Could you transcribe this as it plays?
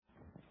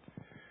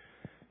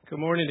Good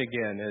morning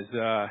again. As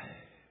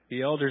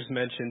the elders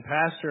mentioned,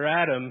 Pastor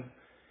Adam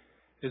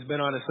has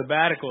been on a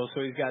sabbatical,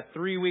 so he's got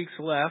 3 weeks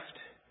left,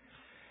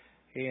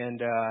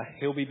 and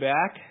he'll be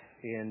back.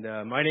 And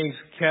my name's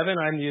Kevin.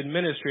 I'm the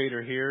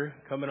administrator here,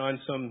 coming on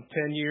some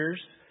 10 years,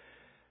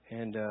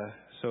 and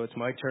so it's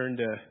my turn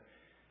to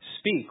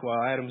speak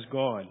while Adam's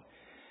gone.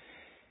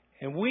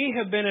 And we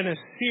have been in a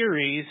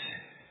series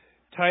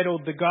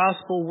titled The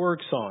Gospel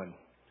Works On,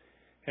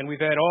 and we've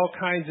had all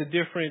kinds of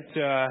different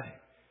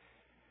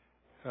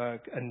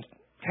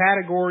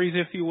categories,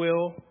 if you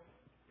will.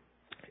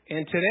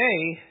 And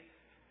today,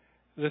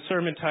 the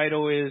sermon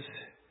title is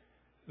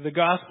The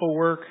Gospel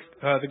Works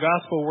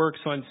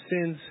on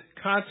Sin's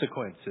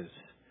Consequences.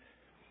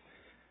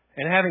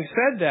 And having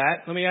said that,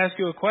 let me ask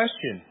you a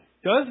question.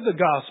 Does the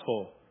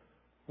gospel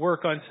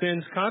work on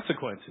sin's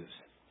consequences?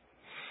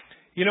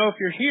 You know, if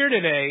you're here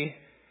today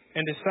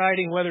and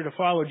deciding whether to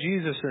follow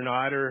Jesus or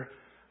not, or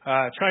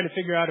trying to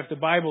figure out if the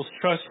Bible's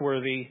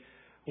trustworthy,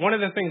 one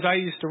of the things I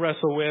used to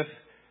wrestle with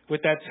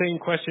that same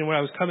question when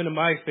I was coming to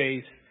my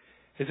faith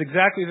is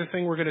exactly the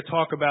thing we're going to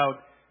talk about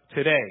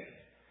today.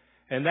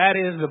 And that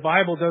is, the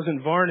Bible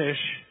doesn't varnish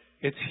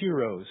its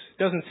heroes.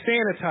 It doesn't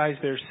sanitize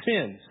their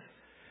sins.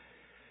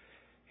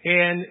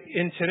 And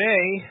in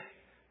today,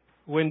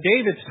 when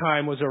David's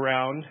time was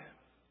around,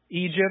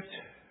 Egypt,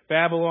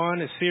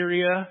 Babylon,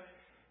 Assyria,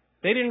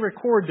 they didn't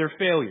record their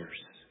failures.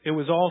 It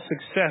was all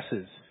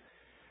successes.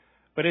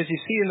 But as you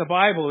see in the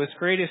Bible, its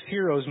greatest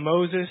heroes,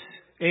 Moses,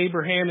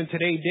 Abraham, and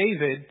today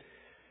David,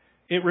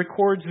 it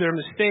records their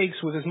mistakes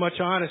with as much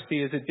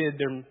honesty as it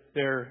did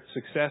their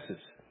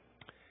successes.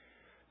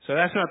 So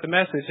that's not the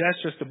message,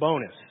 that's just a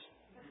bonus.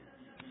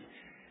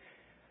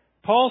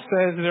 Paul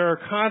says there are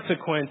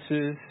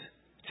consequences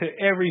to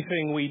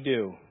everything we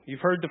do. You've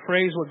heard the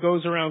phrase, what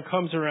goes around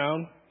comes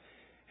around.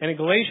 And in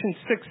Galatians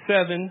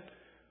 6:7,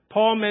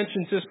 Paul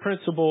mentions this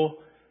principle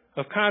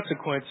of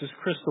consequences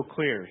crystal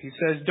clear. He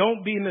says,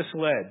 don't be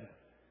misled.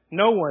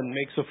 No one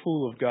makes a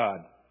fool of God.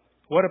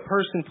 What a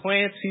person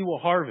plants, he will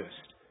harvest.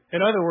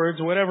 In other words,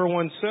 whatever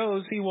one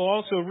sows, he will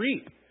also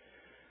reap.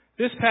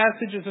 This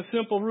passage is a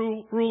simple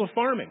rule of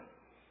farming.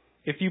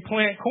 If you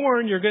plant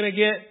corn, you're going to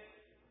get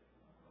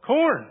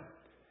corn.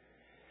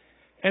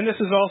 And this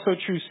is also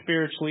true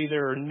spiritually.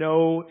 There are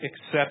no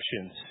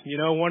exceptions. You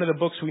know, one of the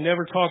books we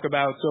never talk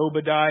about is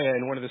Obadiah,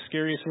 and one of the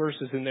scariest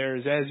verses in there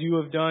is, as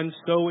you have done,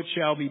 so it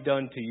shall be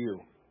done to you.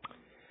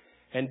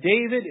 And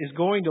David is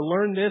going to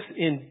learn this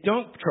in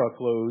dump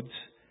truckloads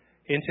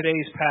in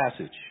today's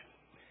passage.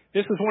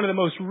 This is one of the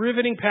most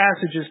riveting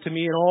passages to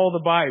me in all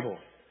the Bible,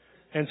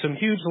 and some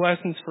huge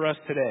lessons for us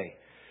today.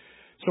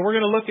 So we're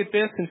going to look at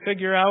this and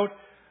figure out,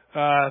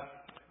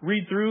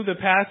 read through the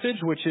passage,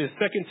 which is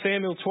 2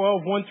 Samuel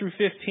 12, 1 through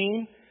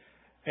 15.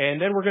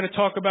 And then we're going to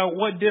talk about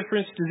what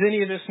difference does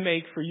any of this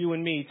make for you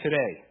and me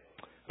today.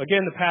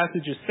 Again, the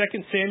passage is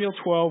 2 Samuel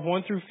 12,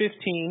 1 through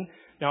 15.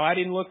 Now, I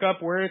didn't look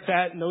up where it's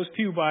at in those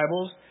pew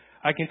Bibles.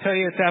 I can tell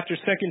you it's after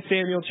 2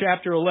 Samuel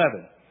chapter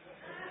 11.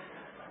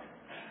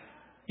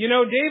 You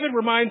know, David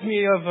reminds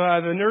me of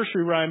the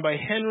nursery rhyme by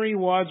Henry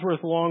Wadsworth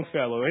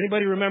Longfellow.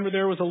 Anybody remember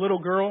there was a little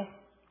girl?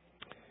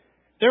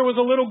 There was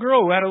a little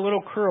girl who had a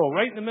little curl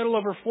right in the middle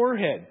of her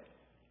forehead.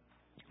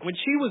 When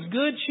she was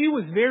good, she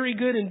was very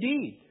good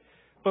indeed.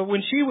 But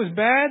when she was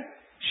bad,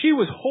 she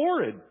was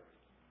horrid.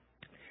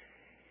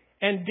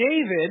 And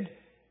David,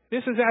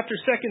 this is after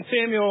 2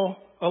 Samuel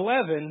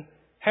 11,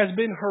 has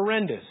been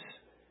horrendous.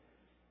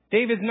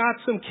 David's not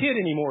some kid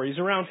anymore. He's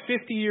around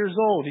 50 years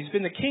old. He's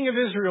been the king of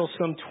Israel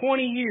some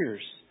 20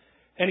 years.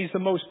 And he's the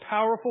most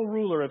powerful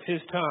ruler of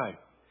his time.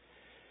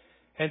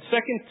 And 2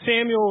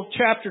 Samuel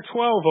chapter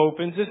 12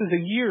 opens. This is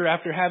a year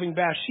after having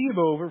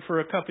Bathsheba over for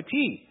a cup of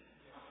tea.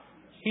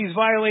 He's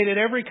violated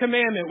every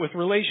commandment with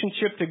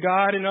relationship to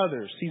God and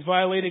others. He's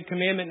violated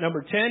commandment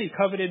number 10. He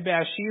coveted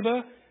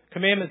Bathsheba.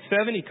 Commandment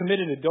 7, he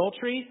committed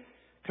adultery.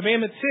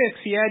 Commandment 6,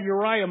 he had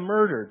Uriah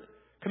murdered.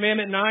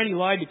 Commandment 9, he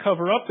lied to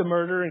cover up the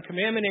murder. And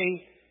Commandment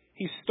 8,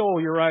 he stole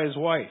Uriah's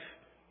wife.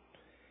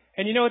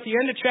 And you know, at the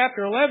end of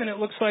chapter 11, it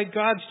looks like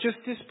God's just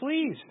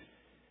displeased.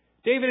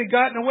 David had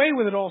gotten away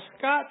with it all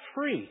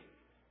scot-free.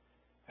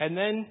 And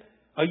then,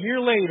 a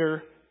year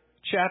later,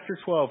 chapter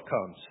 12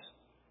 comes.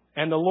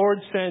 And the Lord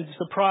sends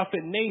the prophet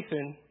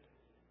Nathan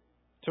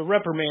to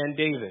reprimand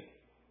David.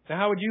 Now,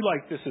 how would you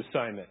like this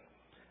assignment?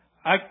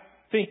 I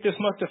think this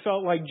must have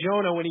felt like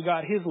Jonah when he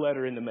got his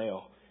letter in the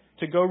mail,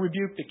 to go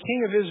rebuke the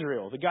king of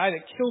Israel, the guy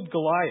that killed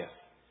Goliath.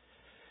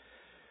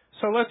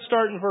 So let's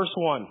start in verse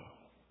 1.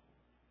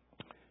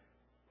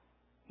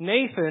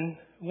 Nathan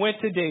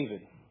went to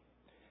David,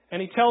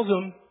 and he tells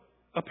him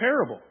a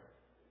parable.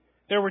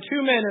 There were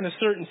two men in a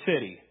certain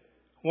city,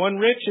 one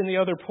rich and the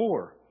other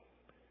poor.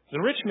 The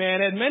rich man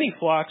had many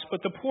flocks,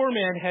 but the poor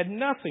man had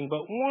nothing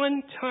but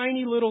one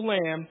tiny little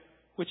lamb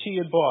which he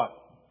had bought.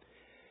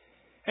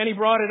 And he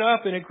brought it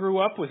up, and it grew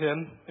up with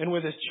him and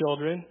with his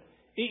children.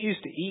 It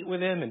used to eat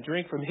with him and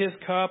drink from his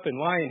cup and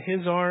lie in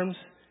his arms,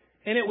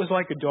 and it was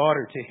like a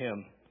daughter to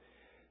him.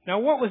 Now,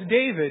 what was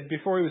David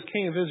before he was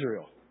king of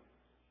Israel?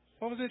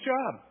 What was his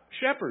job?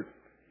 Shepherd.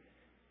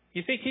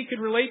 You think he could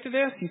relate to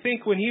this? You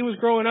think when he was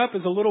growing up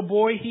as a little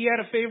boy, he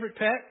had a favorite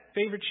pet,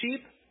 favorite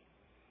sheep?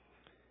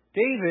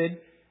 David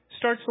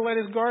starts to let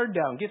his guard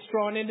down, gets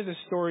drawn into the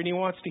story, and he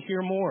wants to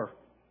hear more.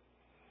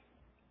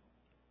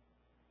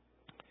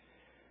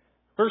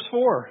 Verse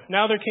 4,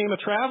 now there came a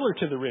traveler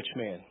to the rich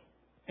man,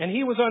 and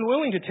he was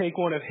unwilling to take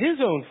one of his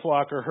own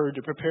flock or herd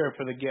to prepare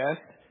for the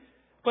guest,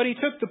 but he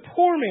took the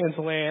poor man's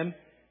lamb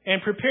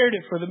and prepared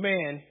it for the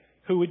man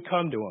who would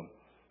come to him.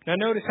 Now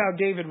notice how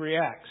David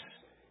reacts.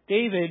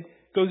 David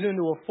goes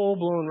into a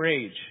full-blown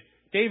rage.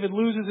 David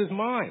loses his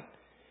mind.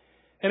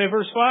 And in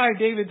verse 5,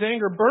 David's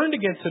anger burned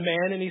against the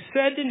man, and he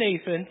said to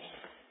Nathan,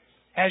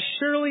 as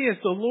surely as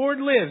the Lord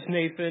lives,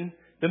 Nathan,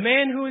 the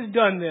man who has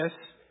done this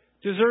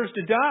deserves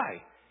to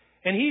die.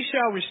 And he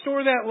shall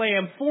restore that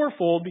lamb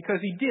fourfold because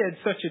he did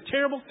such a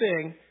terrible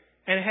thing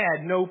and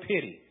had no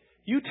pity.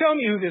 You tell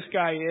me who this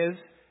guy is,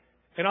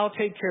 and I'll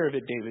take care of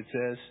it, David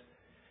says.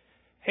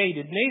 Hey,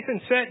 did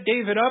Nathan set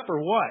David up or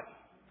what?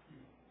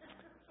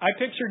 I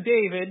picture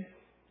David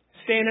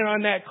standing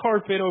on that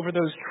carpet over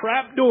those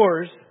trap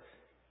doors,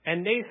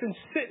 and Nathan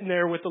sitting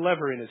there with the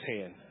lever in his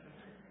hand.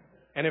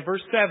 And in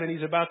verse 7,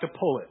 he's about to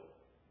pull it.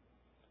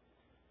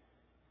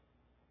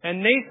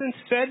 And Nathan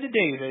said to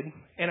David,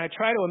 and I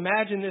try to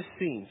imagine this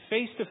scene,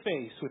 face to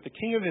face with the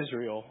king of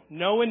Israel,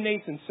 knowing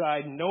Nathan's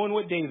side, knowing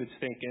what David's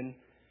thinking.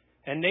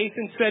 And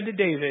Nathan said to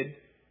David,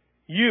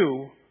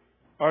 you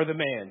are the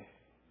man.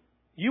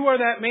 You are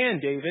that man,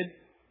 David.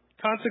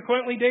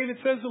 Consequently, David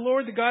says, the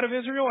Lord, the God of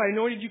Israel, I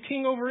anointed you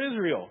king over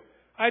Israel.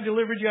 I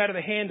delivered you out of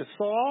the hand of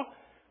Saul.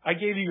 I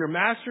gave you your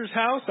master's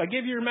house. I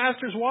gave you your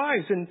master's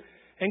wives and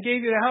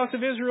gave you the house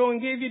of Israel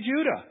and gave you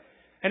Judah.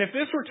 And if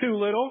this were too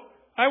little,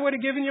 I would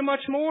have given you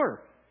much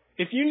more.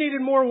 If you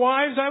needed more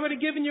wives, I would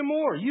have given you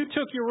more. You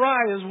took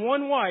Uriah's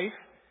one wife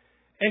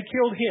and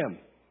killed him.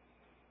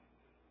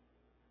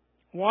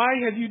 Why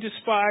have you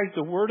despised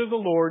the word of the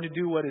Lord to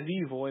do what is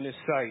evil in his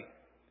sight?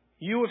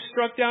 You have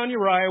struck down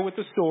Uriah with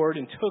the sword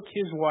and took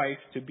his wife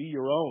to be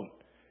your own.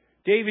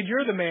 David,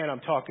 you're the man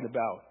I'm talking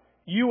about.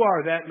 You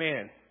are that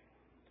man.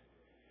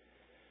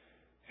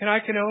 And I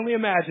can only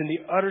imagine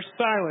the utter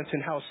silence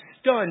and how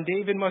stunned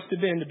David must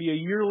have been to be a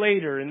year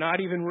later and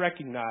not even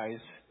recognize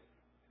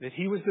that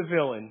he was the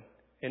villain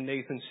in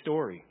Nathan's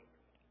story.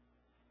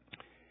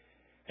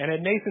 And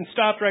had Nathan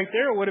stopped right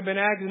there, it would have been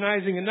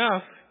agonizing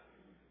enough.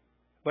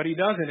 But he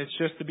doesn't. It's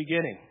just the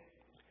beginning.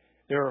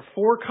 There are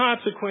 4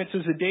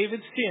 consequences of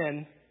David's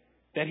sin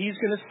that he's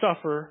going to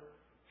suffer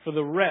for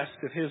the rest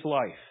of his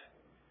life.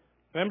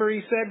 Remember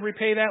he said,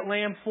 repay that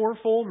lamb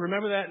fourfold?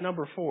 Remember that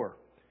number 4.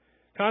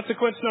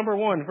 Consequence number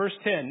 1, verse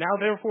 10. Now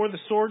therefore the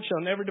sword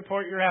shall never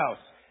depart your house,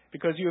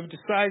 because you have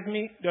despised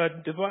me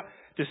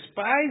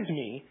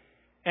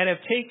and have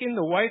taken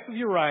the wife of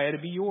Uriah to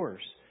be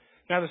yours.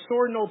 Now the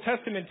sword in Old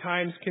Testament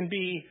times can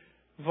be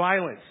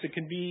violence. It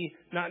can be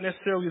not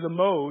necessarily the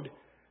mode,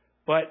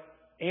 but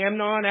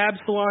Amnon,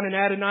 Absalom, and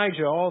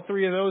Adonijah, all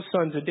 3 of those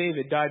sons of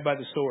David died by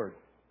the sword.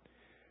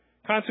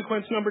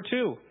 Consequence number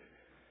 2.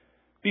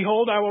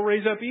 Behold, I will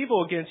raise up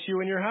evil against you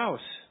in your house.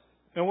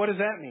 And what does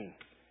that mean?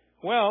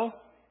 Well,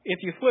 if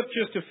you flip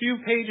just a few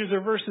pages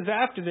or verses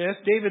after this,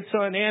 David's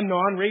son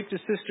Amnon raped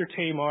his sister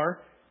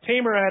Tamar.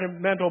 Tamar had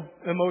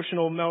a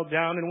emotional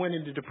meltdown and went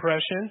into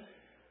depression.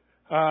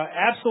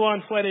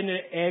 Absalom fled into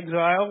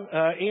exile,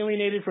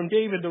 alienated from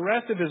David the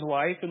rest of his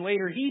life, and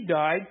later he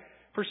died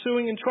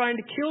pursuing and trying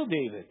to kill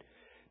David.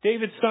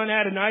 David's son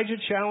Adonijah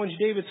challenged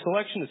David's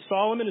selection of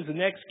Solomon as the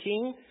next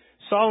king.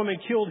 Solomon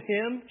killed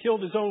him,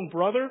 killed his own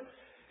brother,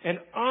 and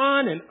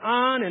on and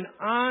on and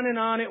on and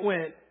on it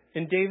went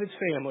in David's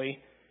family.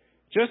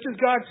 Just as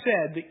God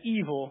said, the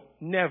evil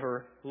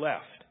never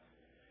left.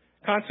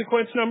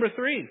 Consequence number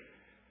 3.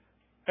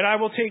 And I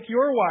will take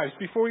your wives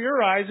before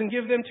your eyes and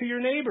give them to your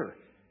neighbor.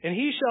 And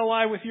he shall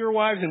lie with your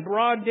wives in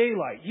broad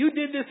daylight. You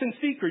did this in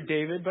secret,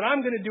 David, but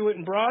I'm going to do it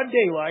in broad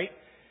daylight.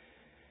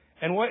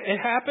 And what it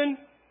happened?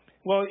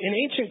 Well,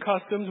 in ancient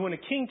customs, when a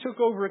king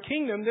took over a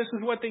kingdom, this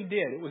is what they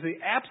did. It was the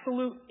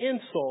absolute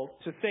insult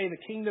to say the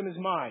kingdom is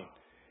mine.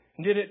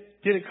 And did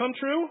it come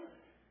true?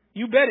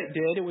 You bet it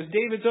did. It was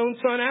David's own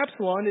son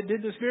Absalom that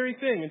did this very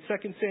thing in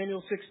 2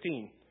 Samuel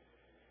 16.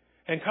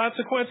 And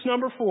consequence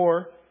number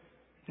 4,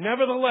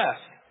 nevertheless,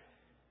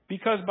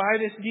 because by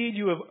this deed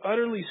you have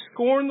utterly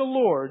scorned the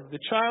Lord, the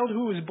child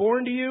who is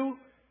born to you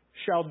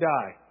shall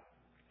die.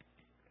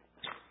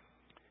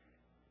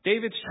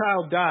 David's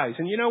child dies.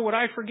 And you know what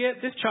I forget?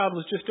 This child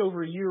was just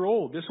over a year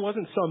old. This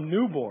wasn't some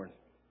newborn.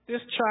 This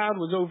child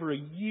was over a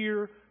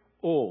year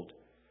old.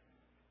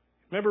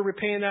 Remember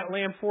repaying that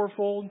lamb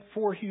fourfold?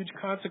 4 huge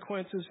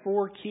consequences,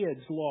 4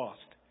 kids lost.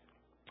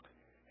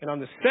 And on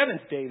the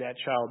 7th day that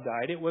child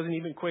died. It wasn't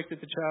even quick that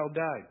the child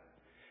died.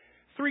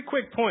 3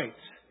 quick points.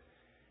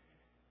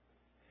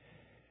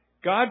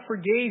 God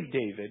forgave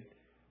David,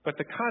 but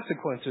the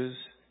consequences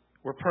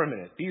were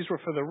permanent. These were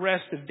for the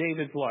rest of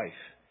David's life.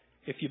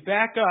 If you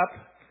back up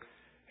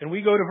and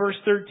we go to verse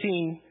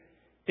 13,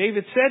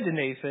 David said to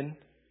Nathan,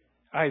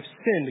 I have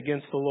sinned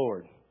against the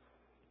Lord.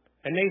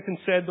 And Nathan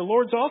said, the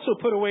Lord's also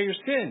put away your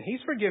sin. He's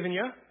forgiven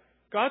you.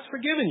 God's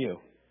forgiven you.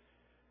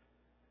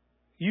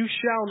 You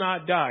shall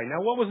not die. Now,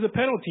 what was the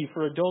penalty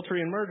for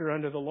adultery and murder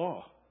under the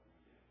law?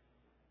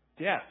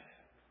 Death.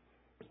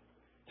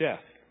 Death.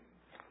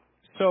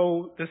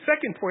 So, the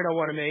second point I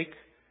want to make,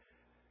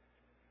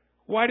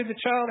 why did the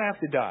child have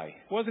to die?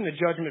 It wasn't a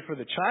judgment for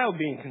the child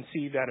being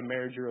conceived out of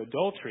marriage or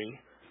adultery.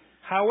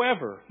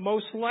 However,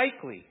 most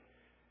likely,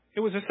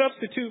 it was a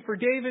substitute for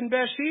David and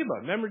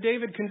Bathsheba. Remember,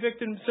 David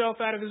convicted himself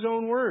out of his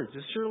own words.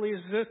 As surely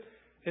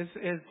as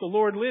the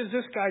Lord lives,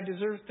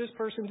 this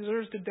person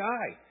deserves to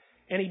die.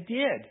 And he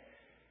did.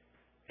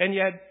 And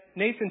yet,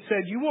 Nathan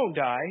said, you won't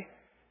die.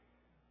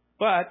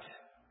 But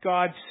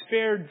God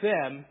spared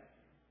them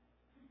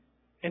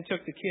and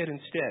took the kid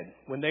instead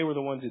when they were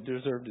the ones that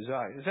deserved to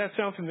die. Does that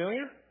sound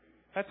familiar?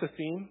 That's a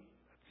theme.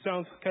 It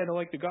sounds kind of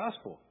like the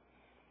gospel.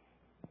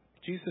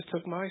 Jesus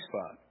took my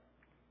spot.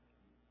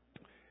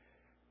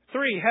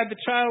 3, had the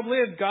child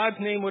lived, God's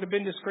name would have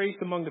been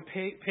disgraced among the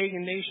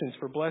pagan nations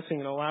for blessing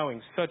and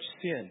allowing such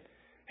sin.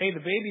 Hey, the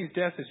baby's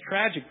death is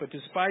tragic, but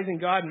despising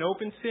God in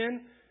open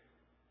sin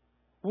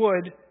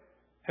would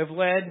have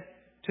led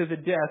to the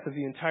death of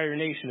the entire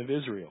nation of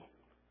Israel.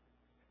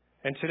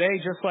 And today,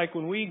 just like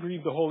when we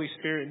grieve the Holy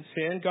Spirit in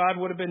sin, God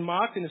would have been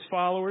mocked and his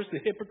followers, the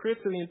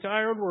hypocrites of the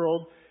entire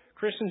world,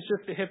 Christians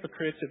just the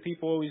hypocrites that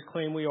people always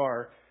claim we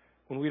are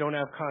when we don't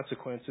have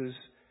consequences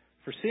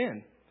for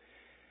sin.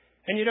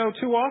 And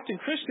too often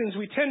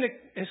we tend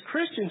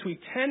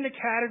to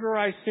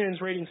categorize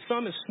sins, rating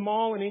some as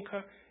small and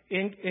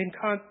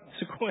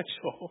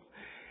inconsequential,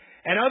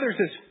 and others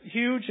as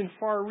huge and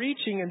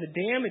far-reaching in the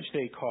damage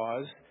they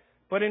cause.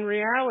 But in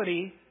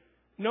reality,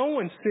 no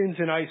one sins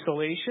in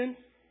isolation.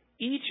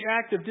 Each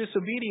act of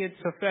disobedience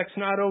affects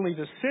not only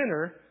the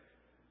sinner,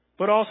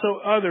 but also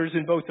others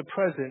in both the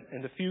present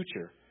and the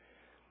future.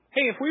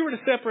 Hey, if we were to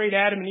separate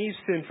Adam and Eve's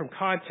sin from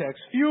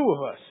context, few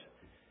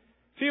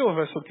of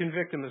us would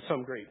convict them of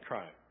some great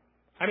crime.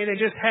 I mean, they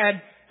just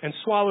had and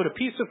swallowed a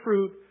piece of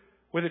fruit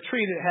with a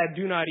tree that had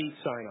 "Do Not Eat"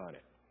 sign on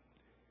it.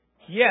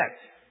 Yet,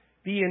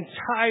 the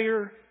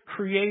entire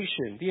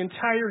creation, the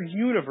entire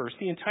universe,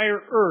 the entire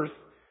earth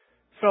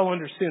fell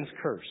under sin's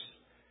curse.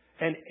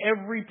 And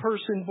every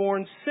person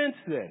born since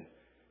then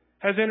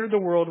has entered the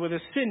world with a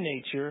sin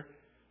nature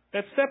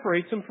that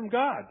separates them from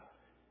God.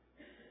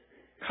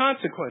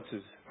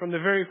 Consequences from the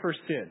very first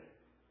sin.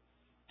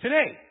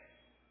 Today.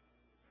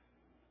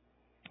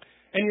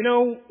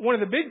 And one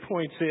of the big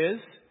points is,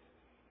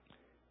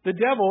 the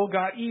devil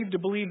got Eve to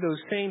believe those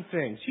same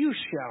things. You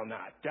shall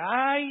not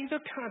die. The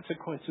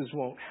consequences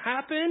won't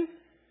happen.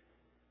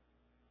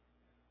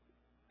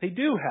 They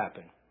do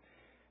happen.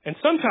 And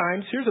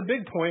sometimes, here's a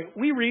big point,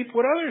 we reap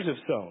what others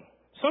have sown.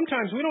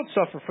 Sometimes we don't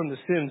suffer from the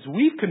sins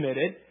we've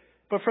committed,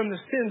 but from the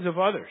sins of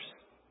others.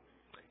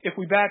 If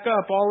we back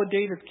up, all of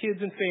David's kids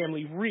and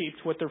family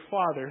reaped what their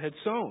father had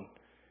sown.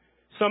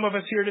 Some of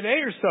us here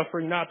today are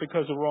suffering not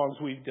because of wrongs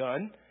we've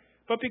done,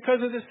 but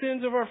because of the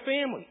sins of our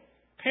family,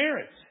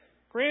 parents,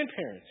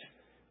 grandparents,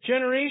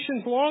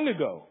 generations long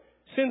ago.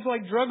 Sins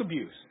like drug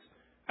abuse,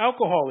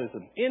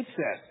 alcoholism,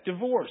 incest,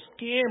 divorce,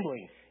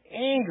 gambling,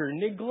 anger,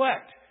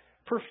 neglect,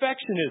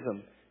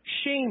 perfectionism,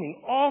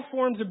 shaming, all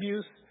forms of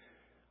abuse,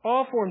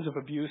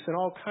 and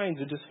all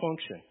kinds of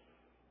dysfunction.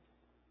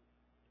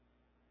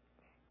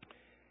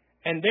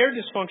 And their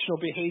dysfunctional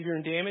behavior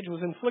and damage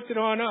was inflicted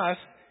on us,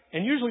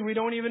 and usually we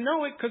don't even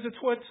know it because it's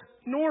what's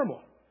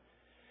normal.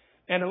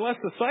 And unless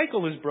the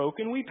cycle is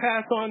broken, we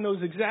pass on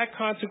those exact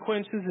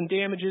consequences and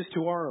damages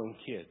to our own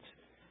kids.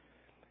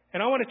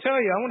 And I want to tell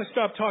you, I want to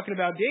stop talking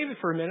about David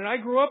for a minute. I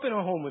grew up in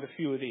a home with a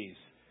few of these.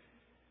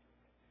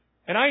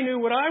 And I knew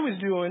what I was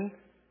doing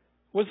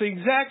was the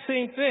exact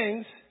same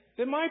things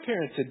that my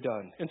parents had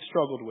done and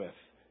struggled with,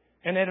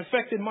 and had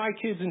affected my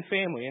kids and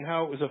family and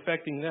how it was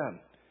affecting them.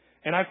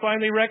 And I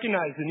finally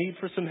recognized the need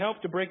for some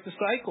help to break the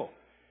cycle.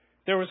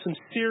 There were some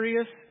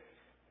serious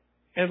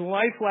and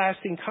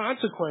life-lasting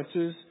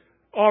consequences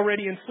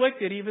already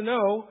inflicted, even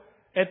though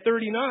at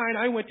 39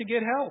 I went to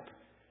get help.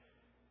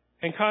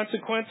 And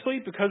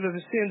consequently, because of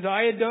the sins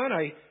I had done,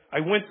 I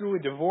went through a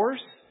divorce.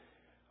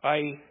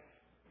 I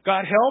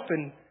got help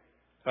and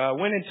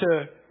went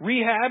into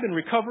rehab and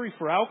recovery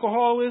for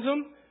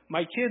alcoholism.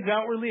 My kids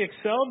outwardly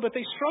excelled, but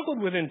they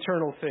struggled with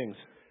internal things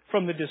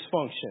from the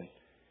dysfunction.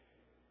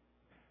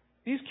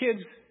 These kids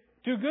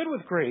do good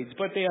with grades,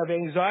 but they have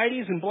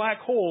anxieties and black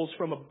holes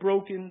from a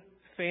broken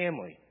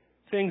family,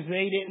 things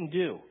they didn't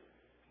do.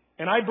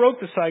 And I broke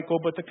the cycle,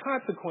 but the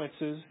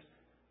consequences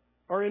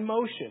are in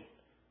motion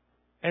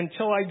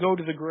until I go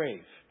to the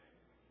grave.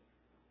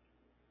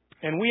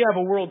 And we have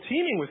a world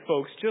teeming with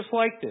folks just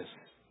like this.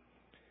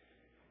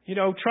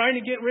 Trying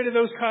to get rid of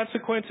those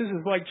consequences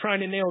is like trying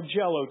to nail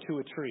Jell-O to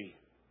a tree.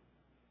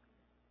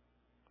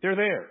 They're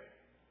there.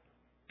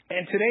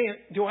 And today,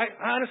 do I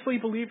honestly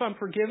believe I'm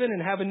forgiven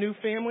and have a new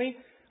family?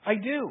 I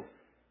do.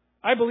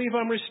 I believe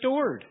I'm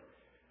restored.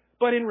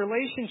 But in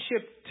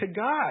relationship to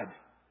God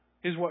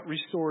is what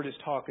restored is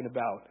talking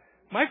about.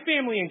 My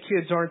family and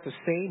kids aren't the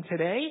same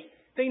today.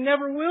 They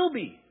never will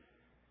be.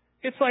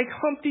 It's like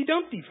Humpty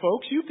Dumpty,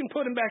 folks. You can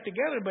put them back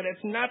together, but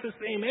it's not the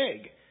same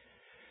egg.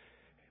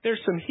 There's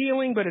some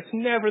healing, but it's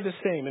never the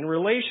same. And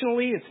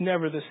relationally, it's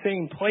never the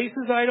same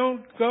places I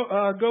don't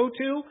go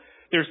to.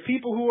 There's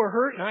people who are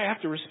hurt and I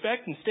have to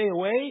respect and stay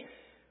away.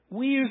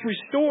 We use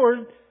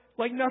restored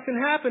like nothing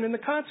happened and the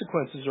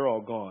consequences are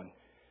all gone.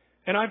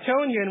 And I'm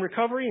telling you, in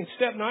recovery, in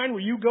step 9,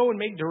 where you go and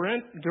make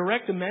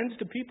direct amends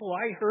to people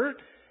I hurt,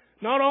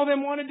 not all of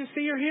them wanted to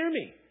see or hear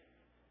me.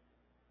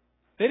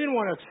 They didn't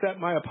want to accept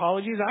my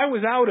apologies. I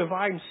was out of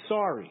I'm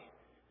sorry.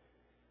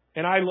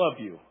 And I love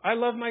you. I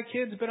love my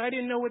kids, but I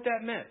didn't know what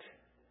that meant.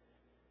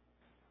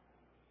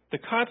 The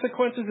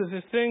consequences of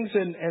the things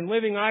and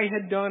living I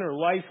had done are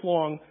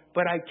lifelong,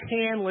 but I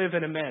can live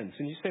in amends.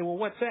 And you say, well,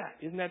 what's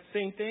that? Isn't that the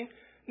same thing?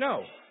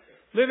 No.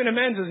 Live in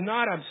amends is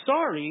not I'm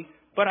sorry,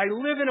 but I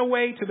live in a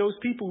way to those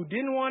people who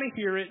didn't want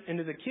to hear it, and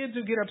to the kids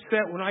who get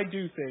upset when I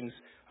do things,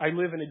 I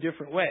live in a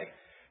different way.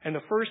 And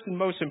the first and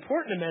most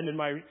important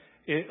amendment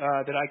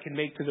that I can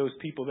make to those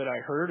people that I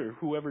hurt or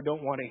whoever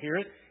don't want to hear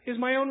it is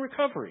my own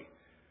recovery.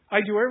 I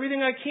do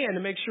everything I can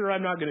to make sure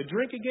I'm not going to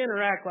drink again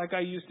or act like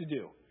I used to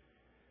do.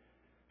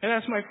 And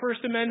that's my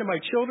first amendment to my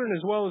children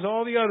as well as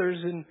all the others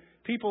and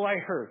people I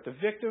hurt, the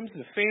victims,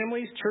 the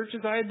families,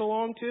 churches I had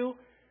belonged to.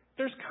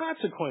 There's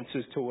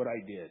consequences to what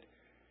I did.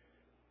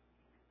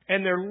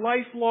 And their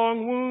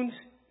lifelong wounds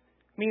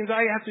means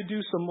I have to do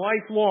some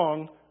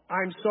lifelong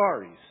I'm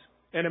sorries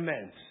and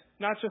amends.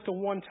 Not just a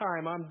one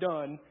time I'm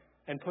done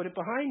and put it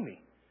behind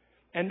me.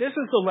 And this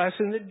is the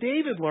lesson that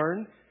David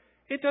learned.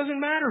 It doesn't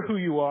matter who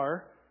you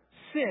are.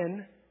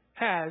 Sin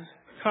has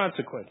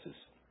consequences.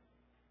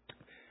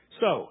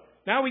 So,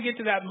 now we get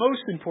to that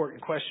most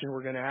important question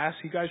we're going to ask.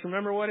 You guys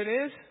remember what it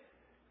is?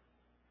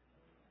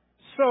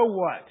 So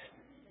what?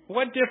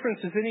 What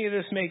difference does any of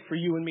this make for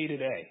you and me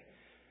today?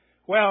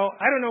 Well,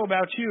 I don't know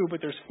about you,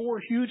 but there's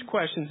 4 huge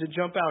questions that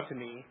jump out to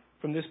me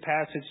from this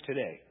passage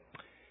today.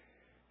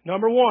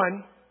 Number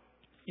 1,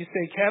 you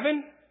say,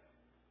 Kevin,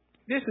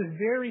 this is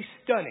very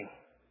stunning.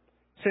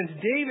 Since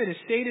David is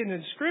stated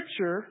in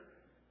Scripture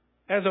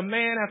as a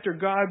man after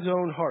God's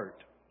own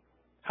heart.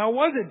 How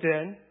was it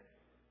then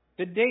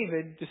that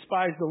David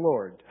despised the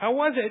Lord? How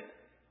was it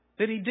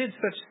that he did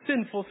such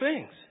sinful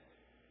things?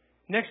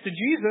 Next to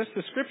Jesus,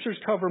 the Scriptures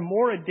cover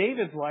more of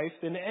David's life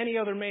than any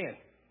other man.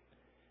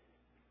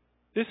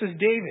 This is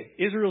David,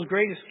 Israel's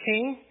greatest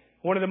king,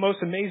 one of the most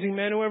amazing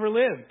men who ever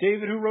lived.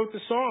 David who wrote the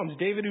Psalms.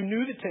 David who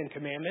knew the 10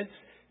 Commandments.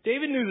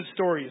 David knew the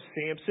story of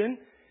Samson.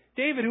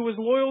 David who was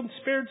loyal and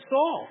spared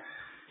Saul.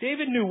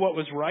 David knew what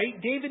was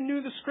right. David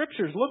knew the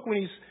Scriptures. Look,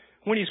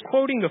 when he's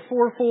quoting the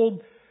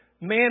fourfold,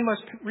 man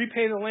must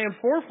repay the lamb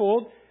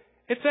fourfold,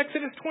 it's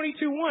Exodus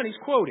 22:1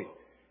 he's quoting.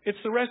 It's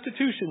the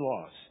restitution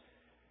laws.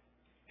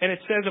 And it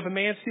says, if a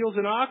man steals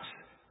an ox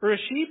or a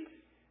sheep,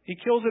 he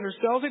kills it or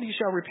sells it, he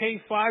shall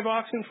repay 5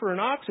 oxen for an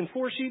ox and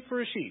 4 sheep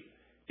for a sheep.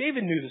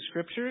 David knew the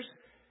Scriptures.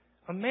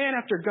 A man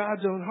after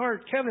God's own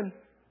heart. Kevin,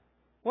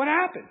 what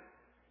happened?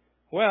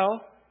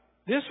 Well,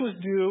 this was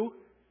due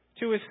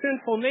to his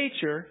sinful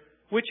nature,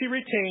 which he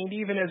retained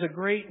even as a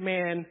great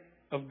man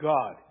of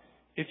God.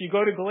 If you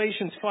go to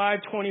Galatians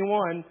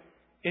 5:21,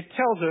 it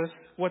tells us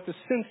what the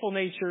sinful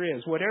nature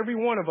is, what every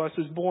one of us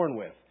is born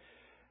with.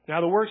 Now,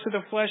 the works of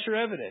the flesh are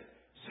evident.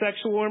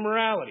 Sexual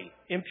immorality,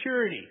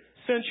 impurity,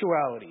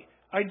 sensuality,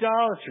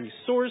 idolatry,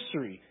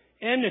 sorcery,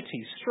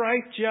 enmity,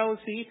 strife,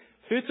 jealousy,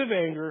 fits of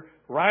anger,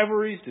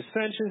 rivalries,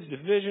 dissensions,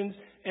 divisions,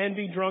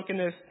 envy,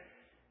 drunkenness.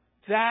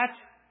 That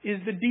is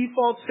the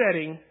default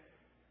setting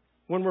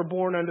when we're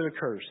born under the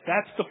curse.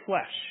 That's the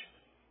flesh.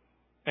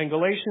 And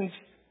Galatians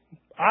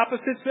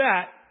opposites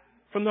that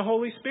from the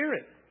Holy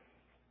Spirit.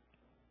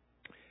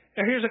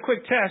 Now here's a quick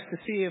test to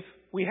see if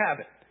we have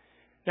it.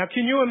 Now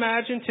can you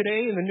imagine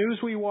today in the news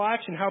we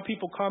watch and how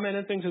people comment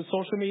on things on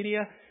social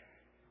media,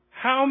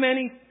 how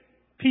many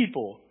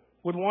people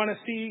would want to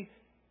see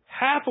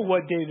half of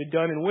what David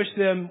done and wish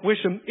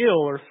him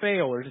ill or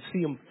fail or to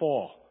see him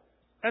fall?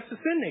 That's the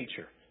sin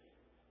nature.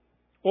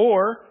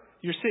 Or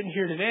you're sitting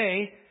here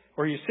today,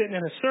 or you're sitting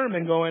in a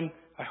sermon going,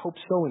 I hope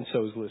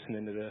so-and-so's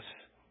listening to this.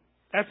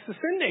 That's the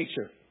sin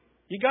nature.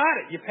 You got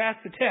it. You passed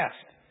the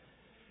test.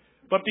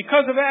 But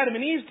because of Adam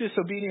and Eve's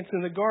disobedience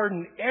in the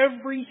garden,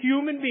 every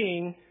human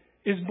being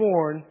is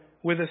born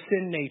with a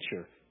sin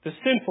nature. The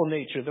sinful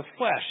nature, the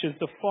flesh, is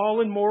the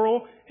fallen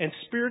moral and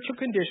spiritual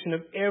condition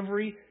of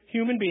every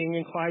human being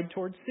inclined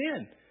towards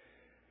sin.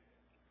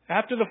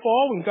 After the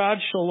fall, when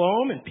God's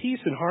shalom and peace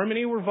and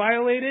harmony were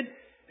violated,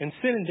 and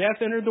sin and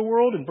death entered the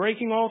world and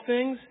breaking all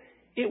things,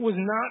 it was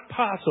not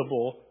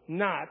possible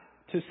not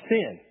to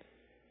sin.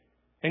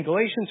 And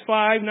Galatians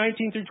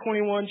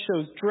 5:19-21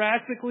 shows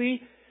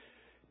drastically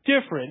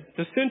different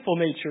the sinful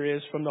nature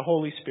is from the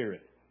Holy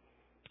Spirit.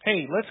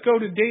 Hey, let's go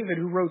to David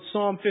who wrote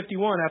Psalm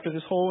 51 after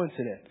this whole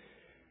incident.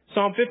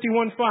 Psalm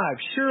 51:5,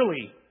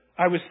 surely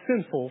I was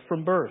sinful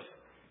from birth.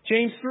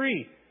 James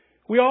 3,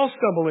 we all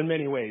stumble in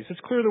many ways. It's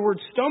clear the word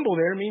stumble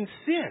there means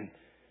sin.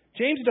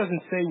 James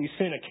doesn't say we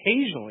sin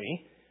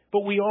occasionally,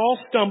 but we all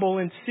stumble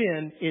and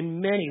sin in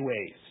many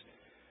ways.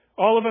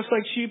 All of us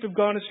like sheep have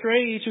gone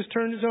astray. Each has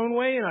turned his own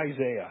way in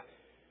Isaiah.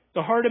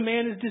 The heart of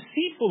man is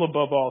deceitful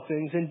above all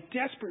things and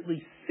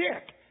desperately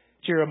sick.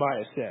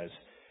 Jeremiah says.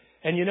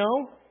 And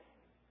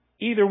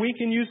either we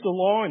can use the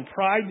law in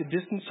pride to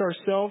distance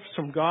ourselves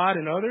from God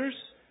and others,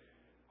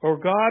 or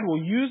God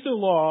will use the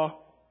law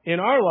in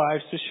our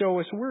lives to show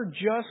us we're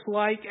just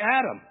like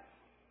Adam,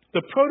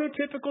 the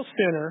prototypical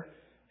sinner,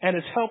 and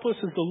as helpless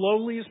as the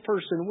lowliest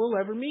person we'll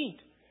ever meet.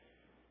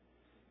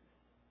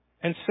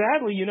 And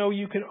sadly,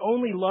 you can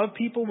only love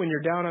people when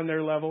you're down on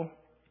their level.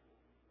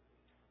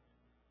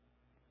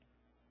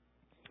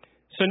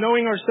 So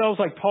knowing ourselves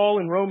like Paul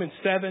in Romans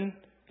 7,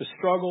 the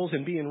struggles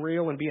and being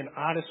real and being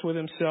honest with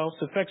himself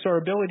affects our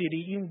ability to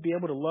even be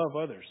able to love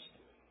others.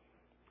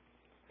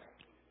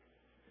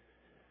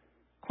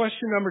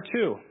 Question number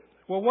 2.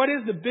 Well, what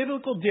is the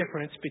biblical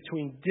difference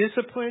between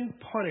discipline,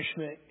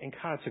 punishment, and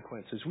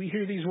consequences? We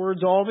hear these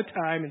words all the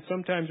time, and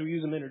sometimes we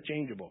use them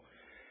interchangeable.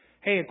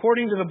 Hey,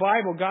 according to the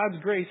Bible,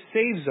 God's grace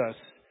saves us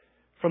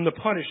from the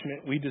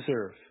punishment we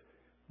deserve.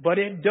 But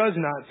it does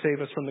not save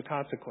us from the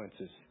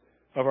consequences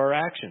of our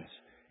actions.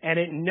 And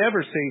it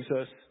never saves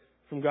us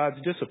from God's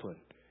discipline.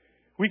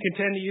 We can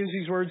tend to use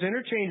these words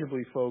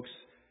interchangeably, folks,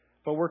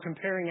 but we're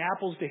comparing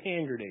apples to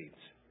hand grenades.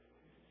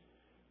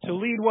 To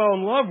lead well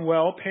and love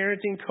well,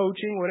 parenting,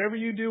 coaching, whatever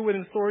you do with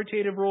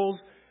authoritative roles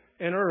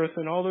in earth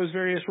and all those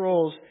various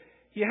roles,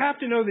 you have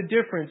to know the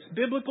difference,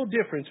 biblical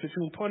difference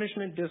between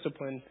punishment,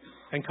 discipline,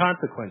 and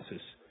consequences.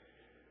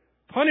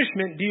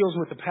 Punishment deals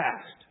with the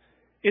past.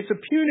 It's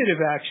a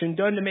punitive action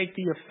done to make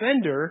the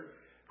offender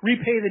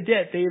repay the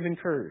debt they have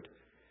incurred.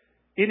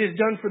 It is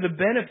done for the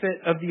benefit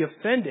of the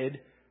offended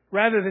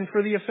rather than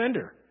for the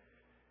offender.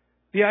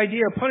 The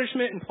idea of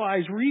punishment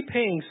implies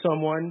repaying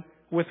someone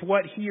with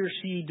what he or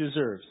she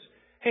deserves.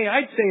 Hey,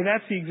 I'd say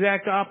that's the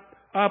exact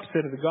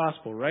opposite of the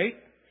gospel, right?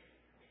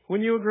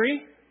 Wouldn't you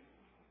agree?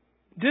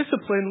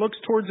 Discipline looks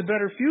towards a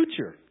better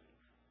future.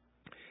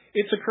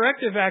 It's a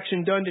corrective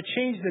action done to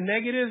change the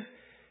negative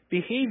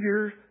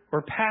behavior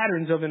or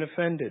patterns of an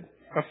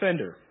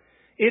offender.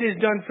 It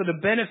is done for the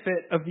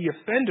benefit of the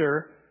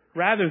offender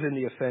rather than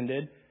the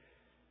offended.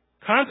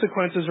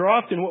 Consequences are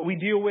often what we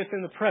deal with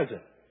in the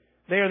present.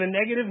 They are the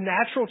negative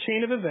natural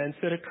chain of events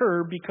that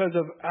occur because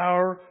of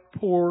our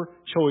poor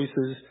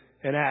choices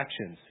and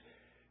actions.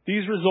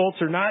 These results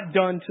are not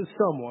done to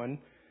someone.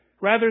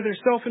 Rather, they're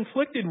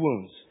self-inflicted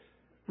wounds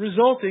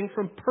resulting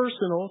from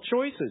personal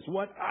choices,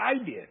 what I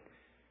did.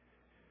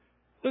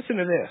 Listen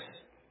to this.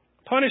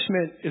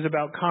 Punishment is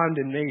about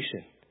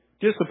condemnation.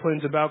 Discipline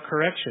is about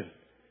correction.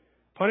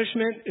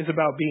 Punishment is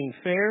about being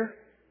fair.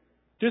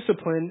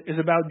 Discipline is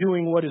about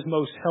doing what is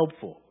most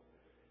helpful.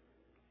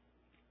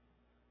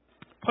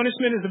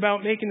 Punishment is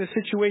about making the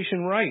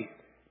situation right.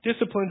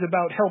 Discipline is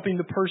about helping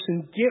the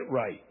person get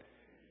right.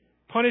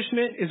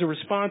 Punishment is a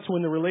response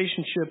when the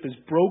relationship is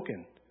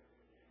broken.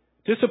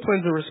 Discipline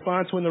is a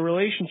response when the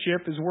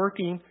relationship is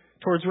working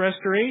towards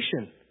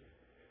restoration.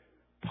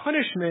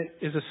 Punishment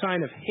is a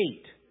sign of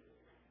hate.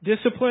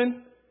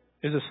 Discipline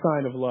is a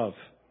sign of love.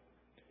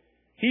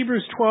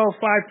 Hebrews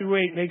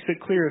 12:5-8 makes it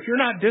clear, if you're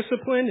not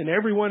disciplined and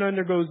everyone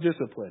undergoes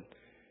discipline,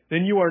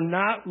 then you are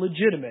not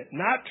legitimate,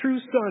 not true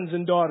sons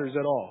and daughters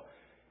at all.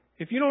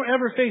 If you don't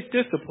ever face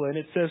discipline,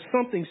 it says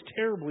something's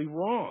terribly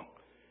wrong.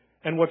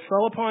 And what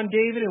fell upon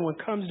David and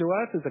what comes to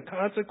us as a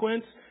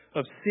consequence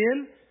of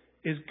sin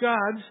is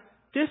God's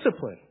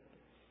discipline.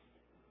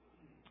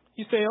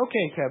 You say,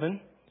 okay, Kevin,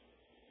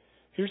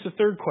 here's the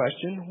third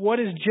question.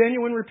 What is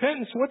genuine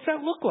repentance? What's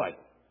that look like?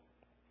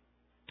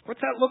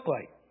 What's that look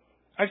like?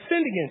 I've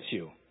sinned against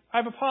you.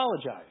 I've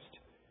apologized.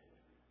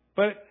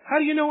 But how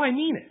do you know I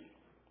mean it?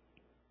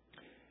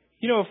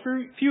 A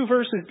few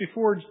verses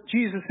before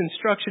Jesus'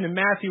 instruction in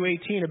Matthew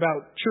 18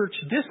 about church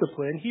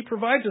discipline, he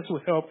provides us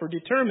with help for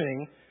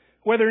determining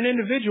whether an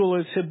individual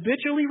is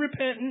habitually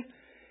repentant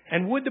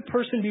and would the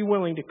person be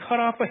willing to cut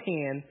off a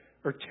hand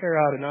or tear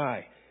out an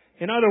eye.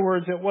 In other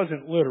words, it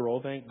wasn't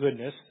literal, thank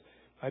goodness.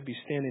 I'd be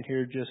standing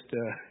here just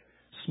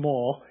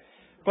small.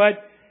 But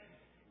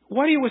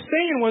what he was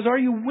saying was, are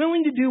you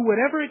willing to do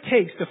whatever it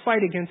takes to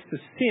fight against the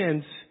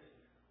sins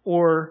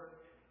or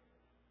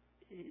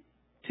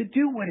to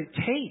do what it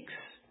takes?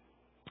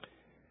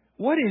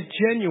 What is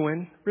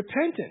genuine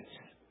repentance?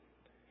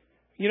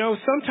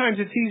 Sometimes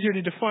it's easier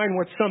to define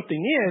what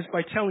something is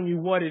by telling you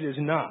what it is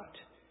not.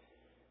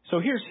 So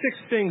here's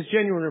 6 things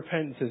genuine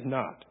repentance is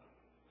not.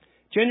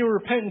 Genuine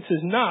repentance is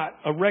not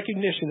a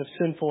recognition of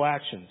sinful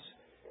actions.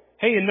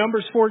 Hey, in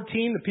Numbers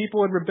 14, the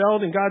people had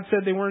rebelled and God said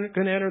they weren't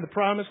going to enter the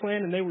promised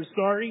land and they were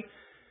sorry.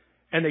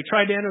 And they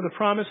tried to enter the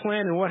promised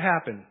land and what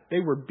happened?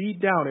 They were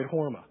beat down at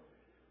Hormah,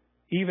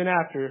 even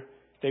after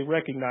they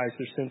recognized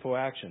their sinful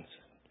actions.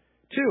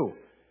 2,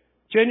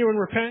 genuine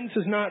repentance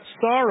is not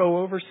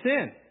sorrow over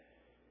sin.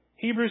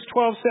 Hebrews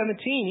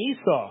 12:17,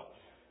 Esau.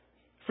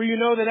 For you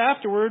know that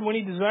afterward, when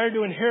he desired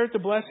to inherit the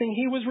blessing,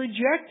 he was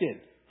rejected,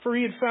 for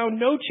he had found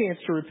no chance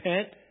to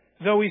repent,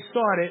 though he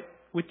sought it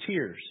with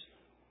tears.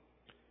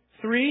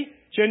 3,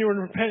 genuine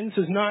repentance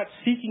is not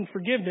seeking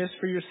forgiveness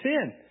for your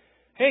sin.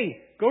 Hey,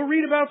 go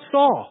read about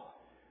Saul.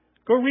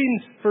 Go read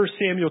in 1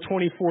 Samuel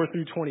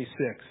 24-26.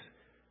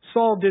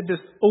 Saul did this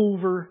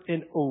over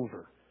and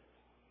over.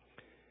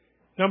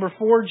 Number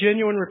 4,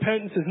 genuine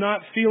repentance is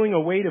not feeling a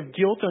weight of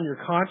guilt on your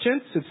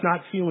conscience. It's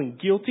not feeling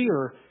guilty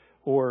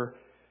or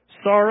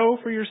sorrow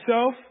for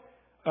yourself.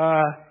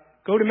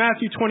 Go to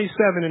Matthew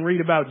 27 and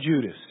read about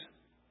Judas.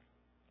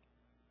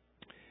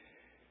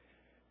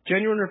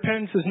 Genuine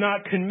repentance is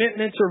not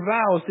commitments or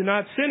vows to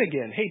not sin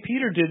again. Hey,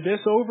 Peter did this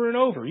over and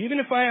over. Even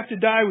if I have to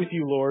die with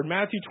you, Lord,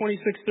 Matthew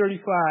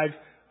 26:35,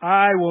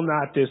 I will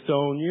not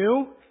disown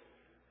you.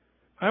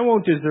 I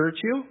won't desert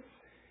you.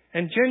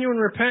 And genuine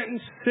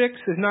repentance, 6,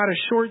 is not a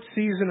short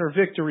season or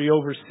victory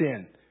over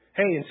sin.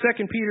 Hey, in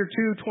 2 Peter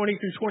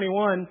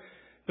 2:20-21,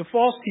 the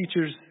false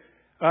teachers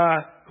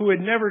who had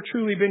never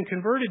truly been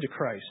converted to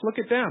Christ, look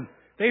at them.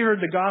 They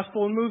heard the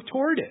gospel and moved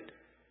toward it,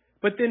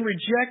 but then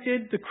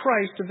rejected the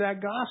Christ of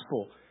that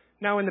gospel.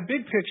 Now, in the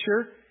big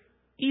picture,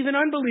 even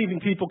unbelieving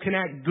people can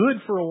act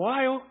good for a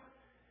while.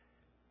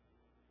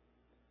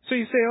 So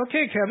you say,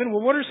 okay, Kevin,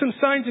 well, what are some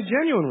signs of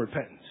genuine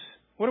repentance?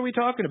 What are we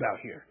talking about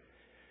here?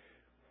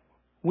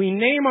 We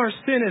name our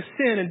sin as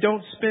sin and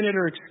don't spin it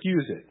or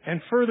excuse it.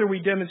 And further, we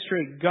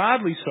demonstrate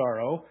godly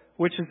sorrow,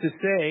 which is to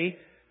say,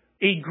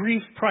 a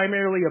grief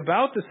primarily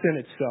about the sin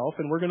itself.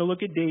 And we're going to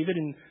look at David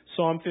in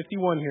Psalm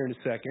 51 here in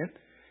a second.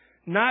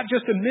 Not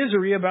just a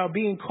misery about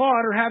being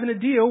caught or having to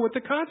deal with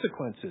the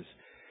consequences.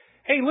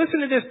 Hey,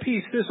 listen to this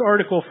piece, this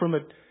article from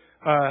an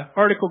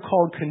article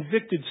called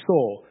Convicted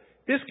Soul.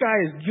 This guy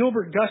is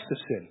Gilbert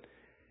Gustafson.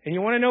 And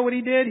you want to know what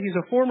he did? He's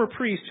a former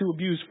priest who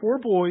abused 4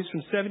 boys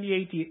from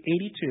 78 to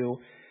 82.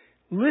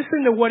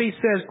 Listen to what he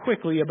says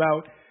quickly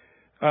about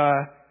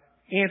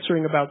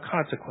answering about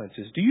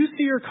consequences. Do you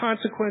see your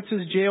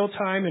consequences, jail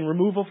time, and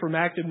removal from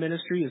active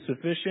ministry as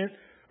sufficient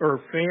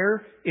or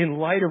fair in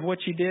light of what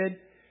you did?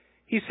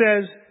 He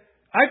says,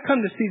 I've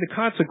come to see the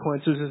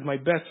consequences as my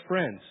best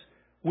friends.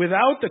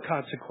 Without the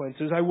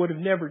consequences, I would have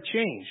never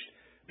changed.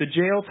 The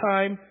jail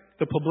time,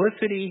 the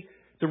publicity,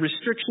 the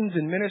restrictions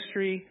in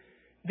ministry,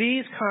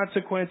 these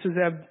consequences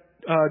have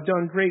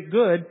done great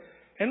good.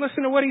 And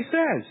listen to what he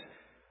says.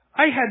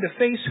 I had to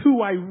face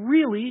who I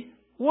really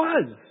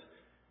was.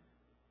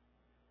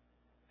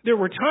 There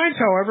were times,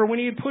 however, when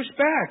he had pushed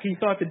back. He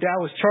thought the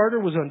Dallas Charter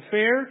was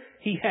unfair.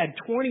 He had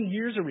 20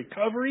 years of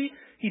recovery.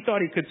 He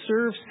thought he could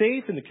serve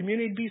safe and the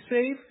community would be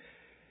safe.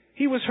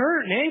 He was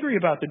hurt and angry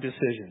about the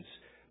decisions.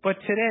 But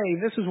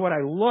today, this is what I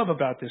love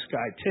about this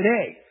guy.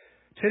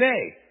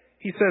 Today,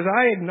 he says,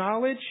 I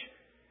acknowledge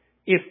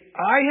if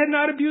I had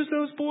not abused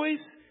those boys,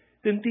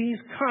 then these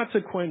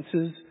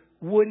consequences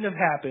wouldn't have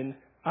happened.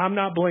 I'm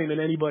not blaming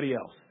anybody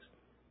else.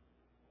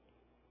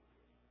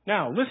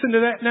 Now, listen to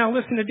that. Now,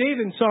 listen to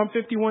David in Psalm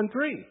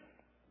 51:3.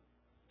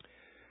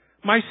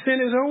 My sin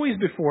is always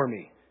before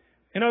me.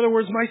 In other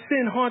words, my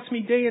sin haunts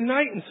me day and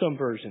night in some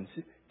versions.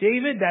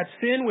 David, that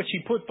sin which he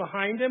put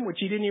behind him, which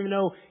he didn't even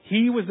know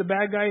he was the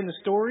bad guy in the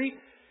story,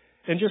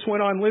 and just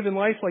went on living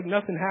life like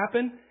nothing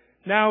happened,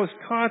 now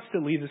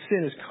the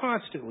sin is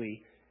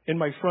constantly in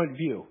my front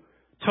view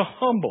to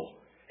humble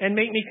and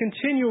make me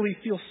continually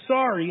feel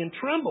sorry and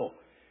tremble.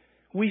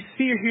 We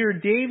see here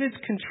David's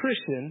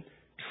contrition,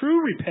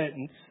 true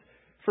repentance,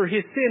 for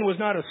his sin was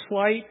not a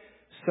slight,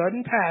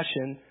 sudden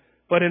passion,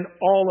 but an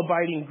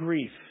all-abiding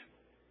grief.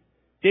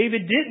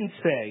 David didn't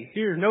say,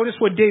 here, notice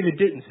what David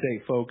didn't say,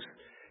 folks.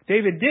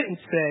 David didn't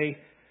say,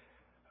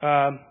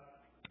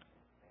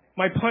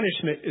 my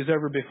punishment is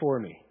ever before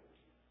me.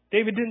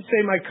 David didn't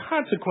say, my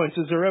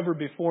consequences are ever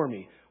before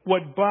me.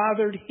 What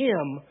bothered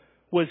him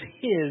was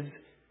his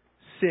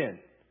sin.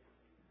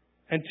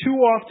 And too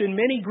often,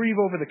 many grieve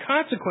over the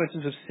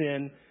consequences of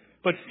sin,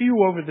 but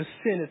few over the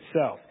sin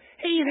itself.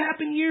 Hey, it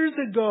happened years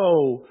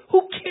ago.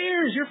 Who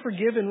cares? You're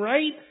forgiven,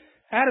 right?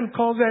 Adam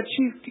calls that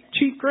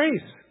cheap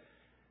grace.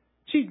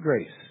 Cheap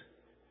grace.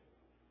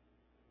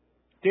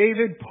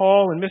 David,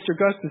 Paul, and Mr.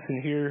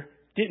 Gustafson here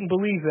didn't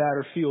believe that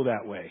or feel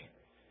that way.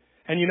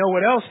 And you know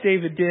what else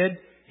David did?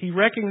 He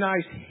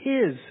recognized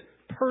his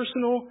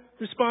personal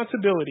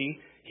responsibility.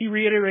 He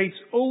reiterates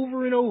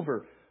over and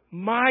over,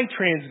 my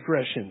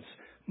transgressions,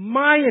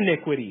 my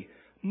iniquity,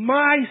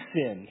 my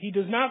sin. He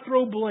does not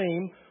throw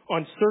blame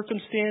on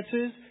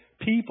circumstances,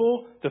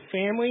 people, the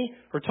family,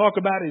 or talk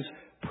about his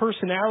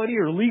personality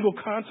or legal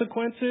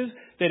consequences,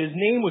 that his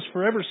name was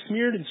forever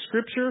smeared in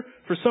Scripture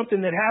for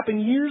something that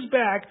happened years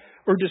back,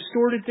 or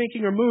distorted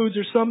thinking or moods,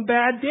 or some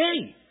bad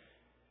day.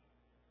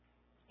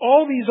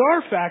 All these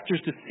are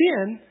factors to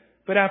sin,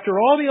 but after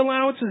all the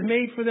allowances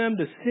made for them,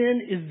 the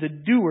sin is the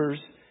doer's,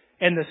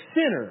 and the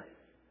sinner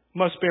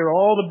must bear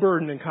all the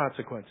burden and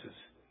consequences.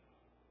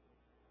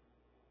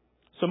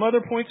 Some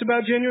other points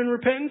about genuine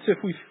repentance,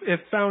 if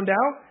found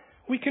out,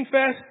 we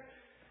confess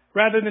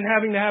rather than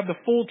having to have the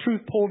full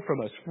truth pulled from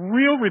us.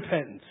 Real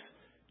repentance,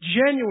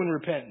 genuine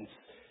repentance,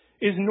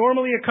 is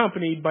normally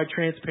accompanied by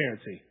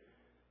transparency,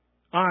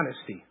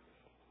 honesty.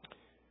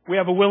 We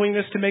have a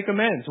willingness to make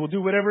amends. We'll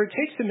do whatever it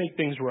takes to make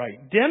things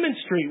right.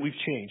 Demonstrate we've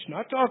changed,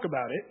 not talk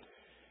about it.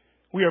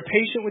 We are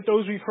patient with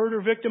those we've hurt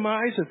or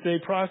victimized as they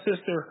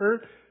process their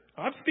hurt.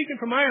 I'm speaking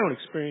from my own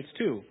experience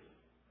too.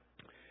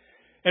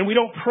 And we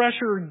don't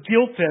pressure or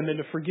guilt them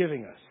into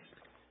forgiving us.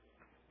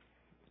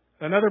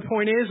 Another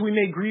point is we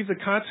may grieve the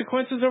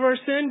consequences of our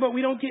sin, but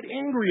we don't get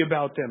angry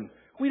about them.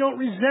 We don't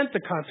resent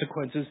the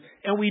consequences,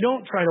 and we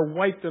don't try to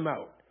wipe them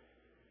out.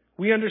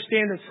 We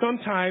understand that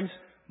sometimes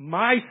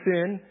my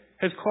sin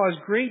has caused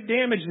great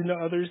damage into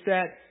others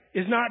that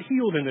is not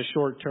healed in the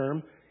short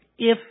term,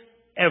 if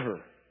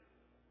ever.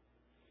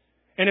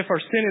 And if our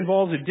sin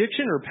involves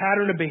addiction or a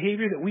pattern of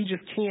behavior that we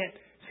just can't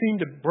seem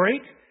to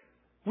break,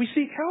 we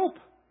seek help.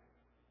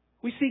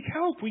 We seek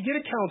help. We get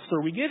a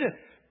counselor. We get a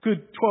good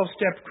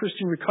 12-step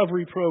Christian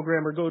recovery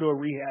program or go to a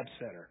rehab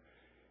center.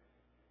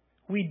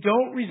 We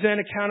don't resent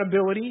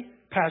accountability,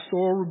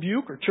 pastoral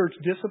rebuke, or church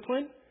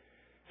discipline.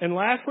 And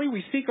lastly,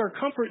 we seek our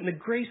comfort in the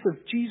grace of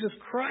Jesus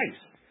Christ.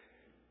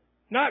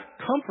 Not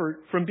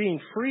comfort from being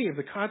free of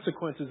the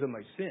consequences of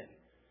my sin.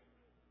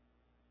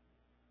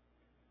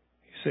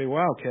 You say,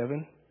 wow,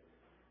 Kevin,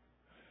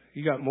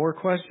 you got more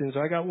questions.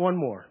 I got one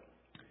more.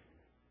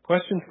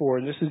 Question 4,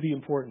 and this is the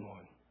important one.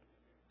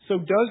 So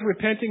does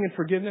repenting and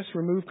forgiveness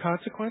remove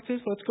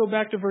consequences? Let's go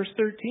back to verse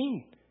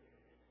 13.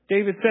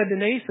 David said to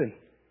Nathan,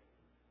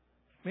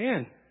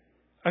 man,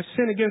 I've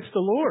sinned against the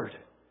Lord.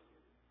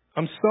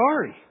 I'm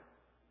sorry.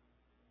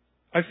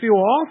 I feel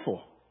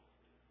awful.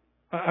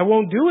 I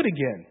won't do it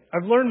again.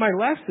 I've learned my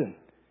lesson.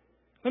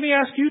 Let me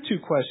ask you 2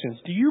 questions.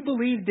 Do you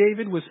believe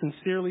David was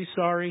sincerely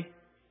sorry?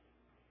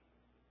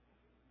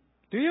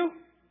 Do you?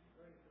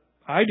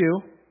 I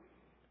do.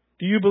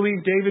 Do you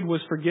believe David was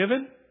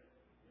forgiven?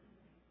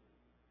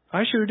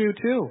 I sure do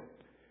too.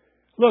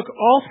 Look,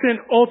 all sin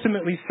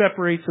ultimately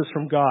separates us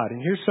from God.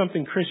 And here's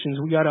something Christians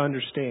we got to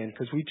understand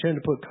because we tend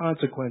to put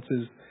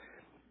consequences.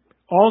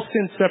 All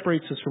sin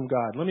separates us from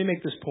God. Let me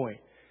make this point.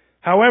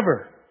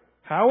 However,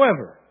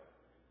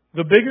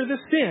 the bigger the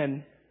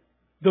sin,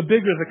 the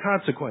bigger the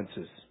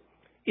consequences.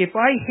 If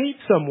I hate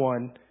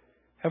someone,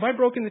 have I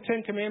broken the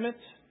 10 Commandments?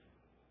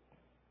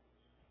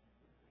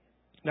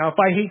 Now, if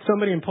I hate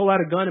somebody and pull out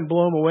a gun and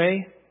blow them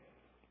away,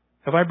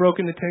 have I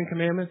broken the 10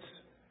 Commandments?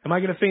 Am I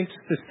going to face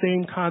the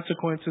same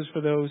consequences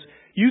for those?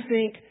 You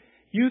think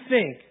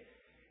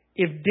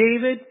if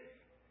David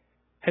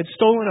had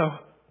stolen a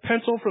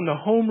pencil from the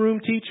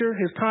homeroom teacher,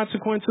 his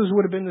consequences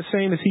would have been the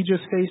same as he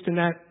just faced in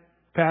that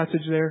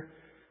passage there?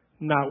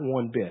 Not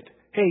one bit.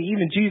 Hey,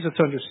 even Jesus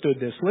understood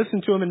this.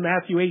 Listen to him in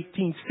Matthew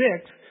 18:6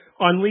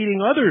 on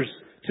leading others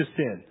to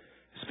sin,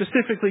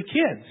 specifically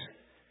kids.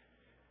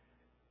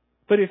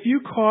 But if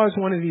you cause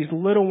one of these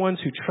little ones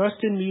who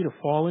trust in me to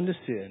fall into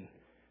sin,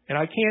 and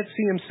I can't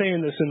see him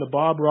saying this in the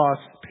Bob Ross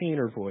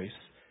painter voice,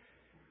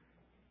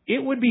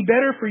 it would be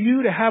better for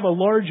you to have a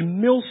large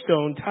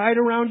millstone tied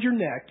around your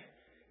neck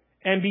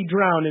and be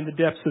drowned in the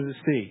depths of the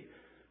sea.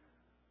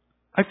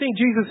 I think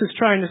Jesus is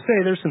trying to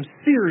say there's some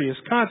serious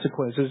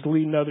consequences to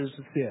leading others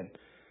to sin.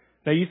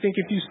 Now you think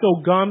if you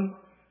stole gum,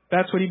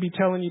 that's what he'd be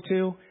telling you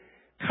to?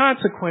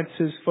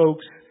 Consequences,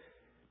 folks.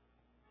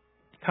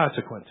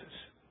 Consequences.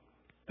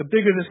 The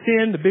bigger the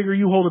sin, the bigger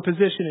you hold a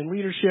position in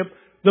leadership,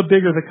 the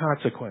bigger the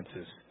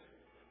consequences.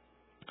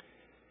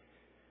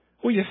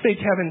 Well, you say,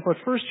 Kevin, but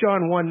 1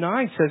 John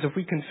 1:9 says if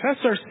we confess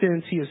our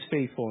sins, he is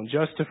faithful and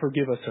just to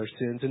forgive us our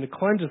sins and to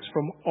cleanse us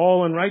from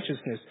all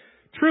unrighteousness.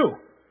 True.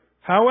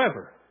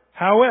 However,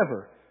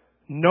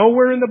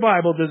 nowhere in the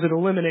Bible does it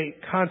eliminate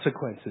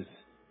consequences.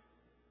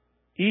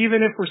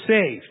 Even if we're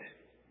saved,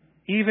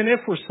 even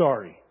if we're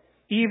sorry,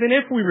 even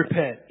if we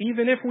repent,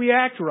 even if we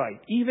act right,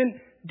 even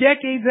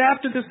decades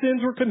after the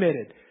sins were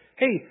committed.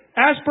 Hey,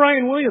 ask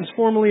Brian Williams,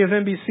 formerly of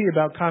NBC,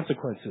 about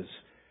consequences.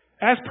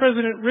 Ask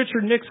President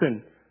Richard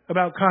Nixon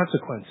about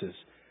consequences.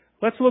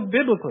 Let's look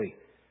biblically.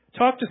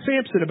 Talk to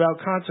Samson about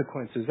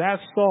consequences.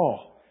 Ask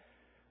Saul.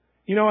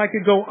 You know, I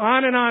could go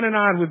on and on and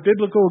on with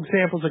biblical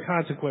examples of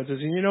consequences.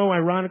 And you know,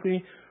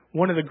 ironically,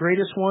 one of the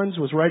greatest ones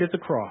was right at the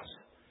cross.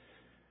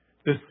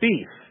 The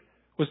thief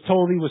was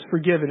told he was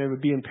forgiven and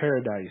would be in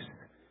paradise.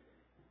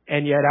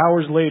 And yet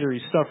hours later he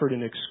suffered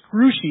an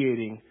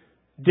excruciating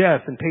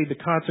death and paid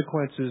the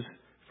consequences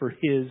for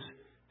his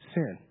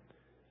sin.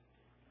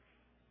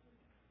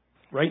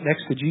 Right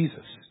next to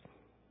Jesus.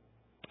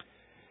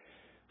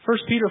 1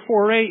 Peter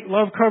 4:8,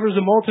 love covers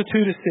a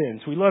multitude of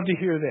sins. We love to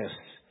hear this.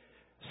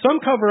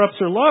 Some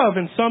cover-ups are love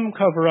and some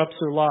cover-ups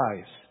are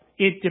lies.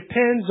 It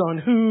depends on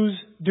who's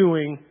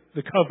doing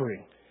the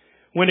covering.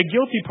 When a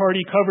guilty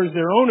party covers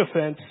their own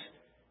offense,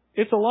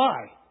 it's a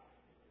lie.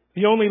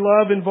 The only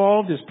love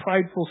involved is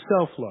prideful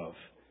self-love.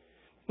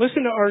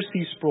 Listen to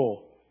R.C.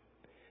 Sproul.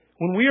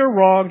 When we are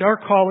wronged, our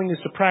calling is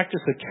to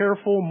practice a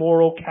careful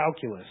moral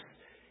calculus.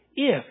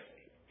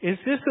 Is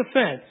this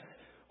offense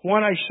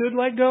one I should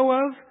let go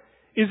of?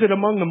 Is it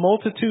among the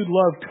multitude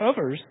love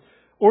covers?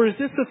 Or is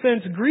this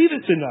offense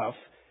grievous enough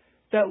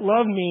that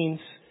love means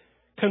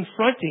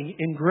confronting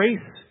in grace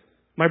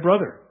my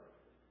brother?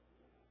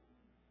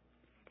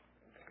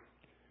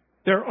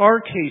 There are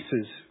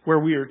cases where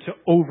we are to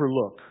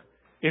overlook.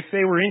 If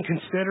they were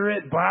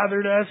inconsiderate,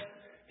 bothered us,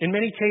 in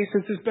many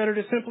cases it's better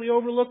to simply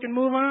overlook and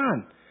move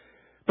on.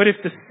 But if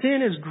the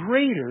sin is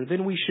greater,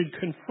 then we should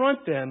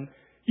confront them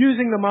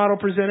using the model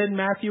presented in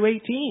Matthew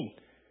 18.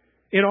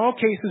 In all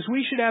cases,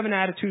 we should have an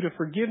attitude of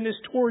forgiveness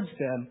towards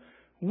them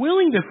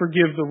willing to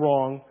forgive the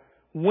wrong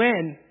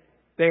when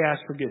they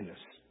ask forgiveness.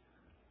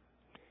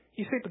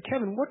 You say, but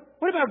Kevin,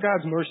 what about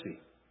God's mercy?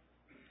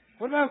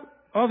 What about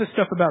all this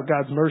stuff about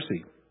God's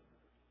mercy?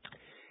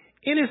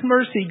 In His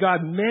mercy,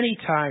 God many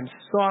times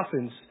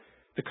softens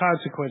the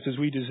consequences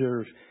we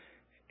deserve.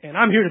 And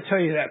I'm here to tell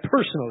you that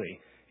personally.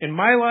 In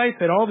my life,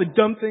 had all the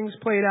dumb things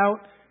played out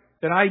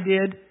that I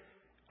did,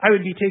 I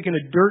would be taking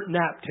a dirt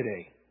nap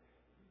today.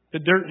 The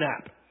dirt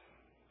nap.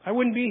 I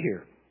wouldn't be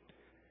here.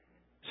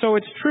 So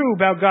it's true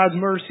about God's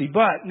mercy,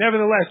 but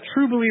nevertheless,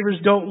 true believers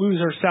don't lose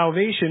our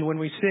salvation when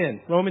we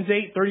sin. Romans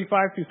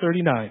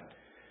 8:35-39.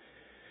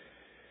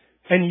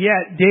 And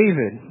yet,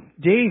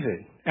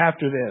 David,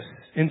 after this,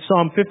 in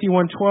Psalm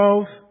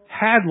 51:12,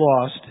 had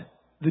lost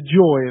the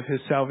joy of his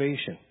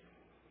salvation.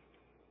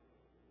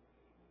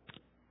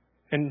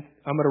 And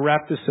I'm going to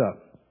wrap this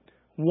up.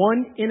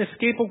 One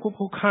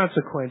inescapable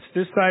consequence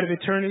this side of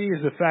eternity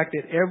is the fact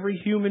that every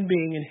human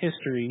being in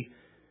history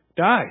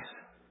dies.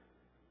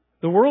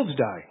 The world's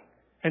dying.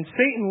 And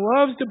Satan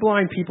loves to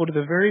blind people to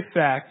the very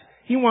fact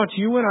he wants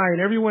you and I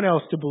and everyone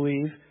else to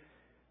believe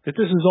that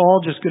this is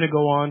all just going to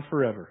go on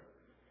forever.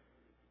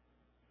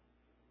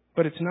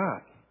 But it's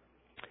not.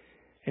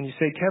 And you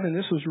say, Kevin,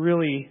 this was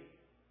really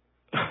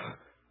a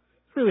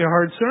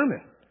hard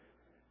sermon.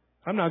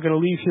 I'm not going to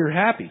leave here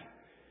happy.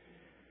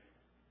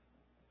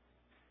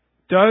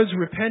 Does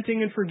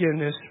repenting and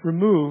forgiveness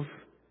remove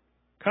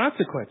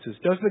consequences?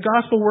 Does the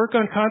gospel work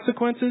on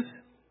consequences?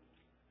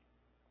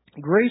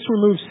 Grace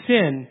removes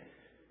sin.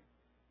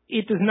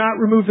 It does not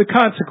remove the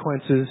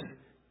consequences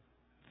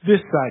this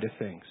side of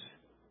things.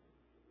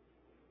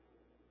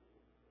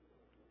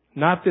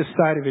 Not this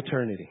side of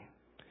eternity.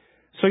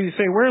 So you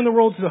say, where in the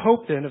world's the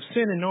hope then of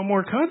sin and no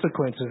more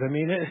consequences? I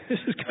mean,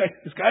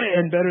 it's got to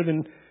end better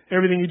than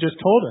everything you just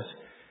told us.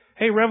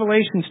 Hey,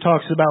 Revelations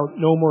talks about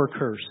no more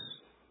curse.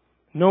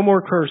 No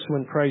more curse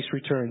when Christ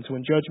returns,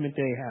 when Judgment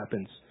Day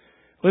happens.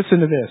 Listen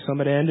to this. I'm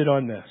going to end it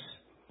on this.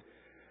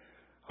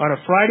 On a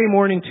Friday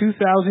morning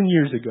 2,000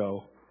 years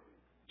ago,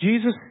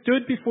 Jesus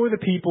stood before the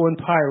people and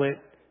Pilate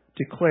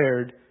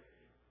declared,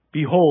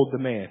 "Behold the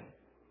man."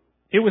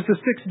 It was the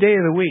 6th day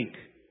of the week,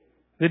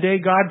 the day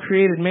God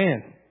created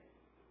man.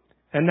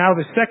 And now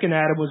the second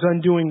Adam was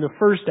undoing the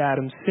first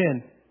Adam's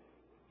sin.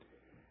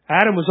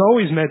 Adam was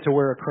always meant to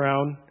wear a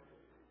crown.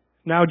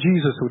 Now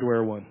Jesus would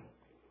wear one.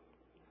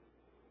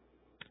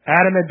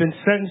 Adam had been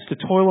sentenced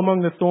to toil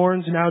among the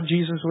thorns. Now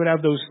Jesus would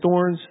have those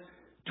thorns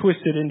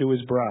twisted into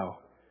his brow.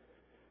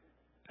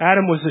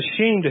 Adam was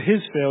ashamed of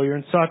his failure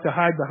and sought to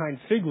hide behind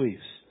fig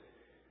leaves.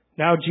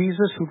 Now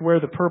Jesus would wear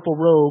the purple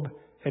robe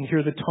and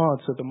hear the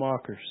taunts of the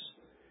mockers.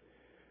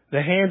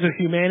 The hands of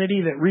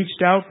humanity that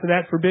reached out for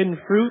that forbidden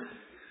fruit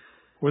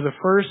were the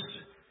first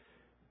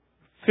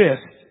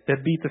fist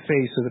that beat the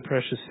face of the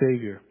precious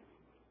Savior.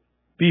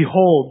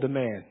 Behold the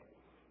man.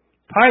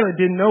 Pilate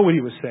didn't know what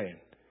he was saying,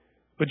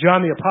 but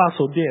John the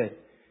Apostle did.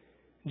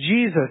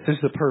 Jesus is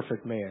the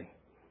perfect man,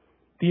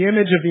 the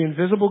image of the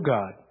invisible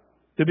God,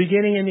 the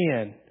beginning and the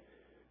end,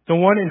 the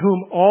one in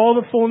whom all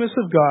the fullness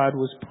of God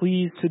was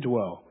pleased to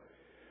dwell,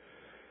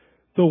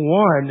 the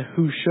one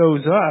who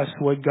shows us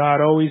what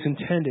God always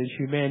intended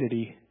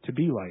humanity to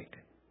be like.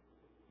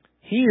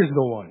 He is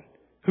the one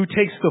who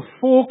takes the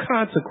full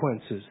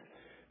consequences,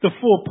 the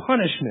full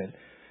punishment,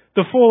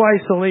 the full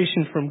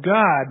isolation from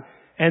God,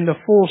 and the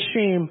full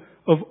shame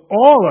of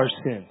all our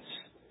sins,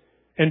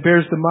 and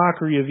bears the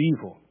mockery of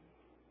evil.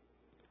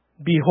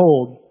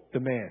 Behold the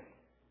man.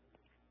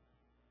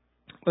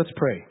 Let's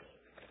pray.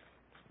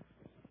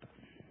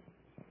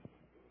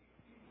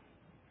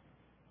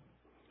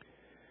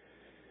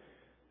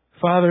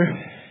 Father,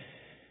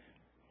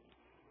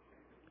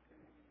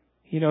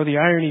 the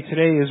irony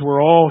today is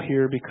we're all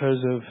here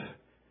because of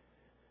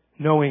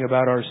knowing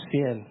about our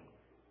sin.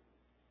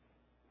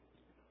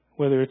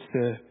 Whether it's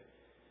the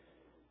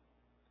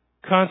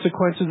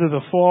consequences of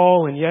the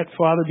fall, and yet,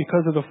 Father,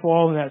 because of the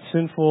fall and that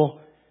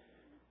sinful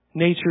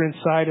nature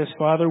inside us,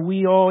 Father,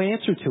 we all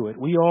answer to it.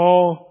 We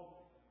all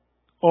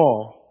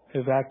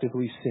have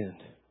actively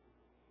sinned.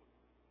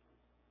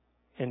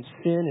 And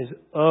sin is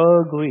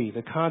ugly.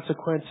 The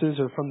consequences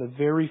are from the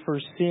very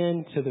first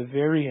sin to the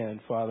very end,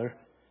 Father.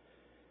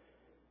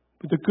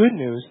 But the good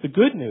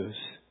news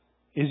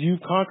is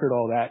you've conquered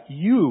all that.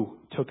 You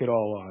took it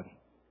all on.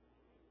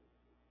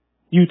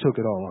 You took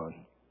it all on.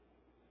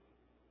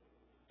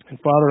 And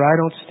Father, I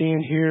don't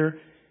stand here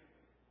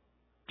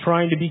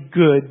trying to be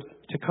good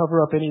to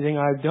cover up anything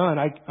I've done.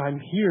 I'm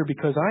here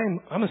because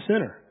I'm a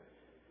sinner.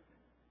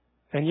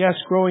 And yes,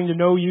 growing to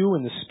know you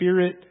in the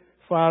Spirit,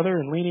 Father,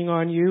 and leaning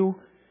on you,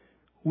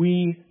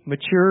 we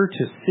mature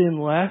to sin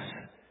less.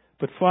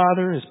 But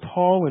Father, as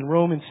Paul in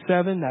Romans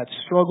 7, that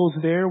struggle's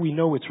there. We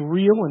know it's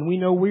real, and we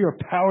know we are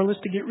powerless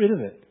to get rid of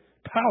it.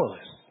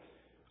 Powerless.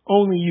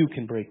 Only you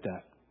can break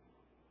that.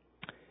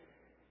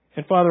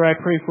 And Father, I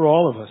pray for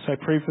all of us. I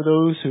pray for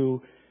those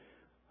who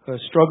are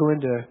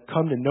struggling to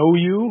come to know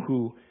you,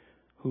 who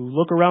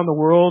look around the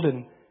world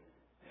and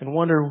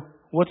wonder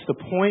what's the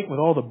point with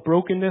all the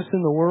brokenness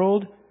in the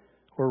world.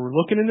 Or we're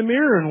looking in the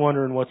mirror and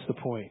wondering what's the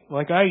point,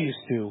 like I used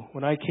to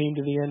when I came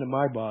to the end of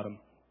my bottom.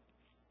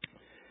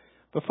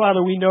 But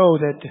Father, we know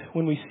that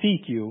when we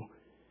seek you,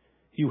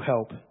 you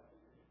help.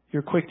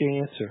 You're quick to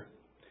answer.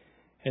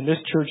 And this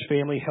church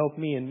family helped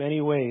me in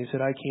many ways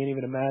that I can't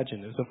even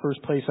imagine. It was the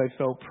first place I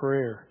felt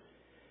prayer.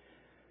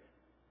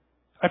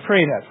 I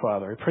pray that,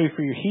 Father. I pray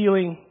for your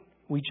healing.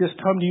 We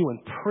just come to you and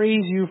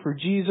praise you for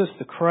Jesus,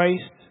 the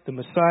Christ, the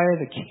Messiah,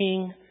 the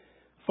King.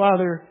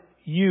 Father,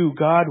 you,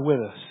 God with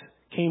us,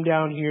 came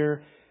down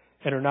here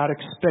and are not a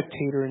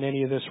spectator in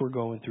any of this we're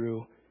going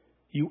through.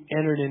 You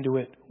entered into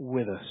it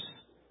with us.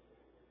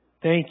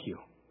 Thank you.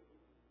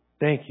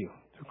 Thank you.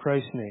 Through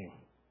Christ's name.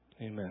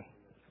 Amen.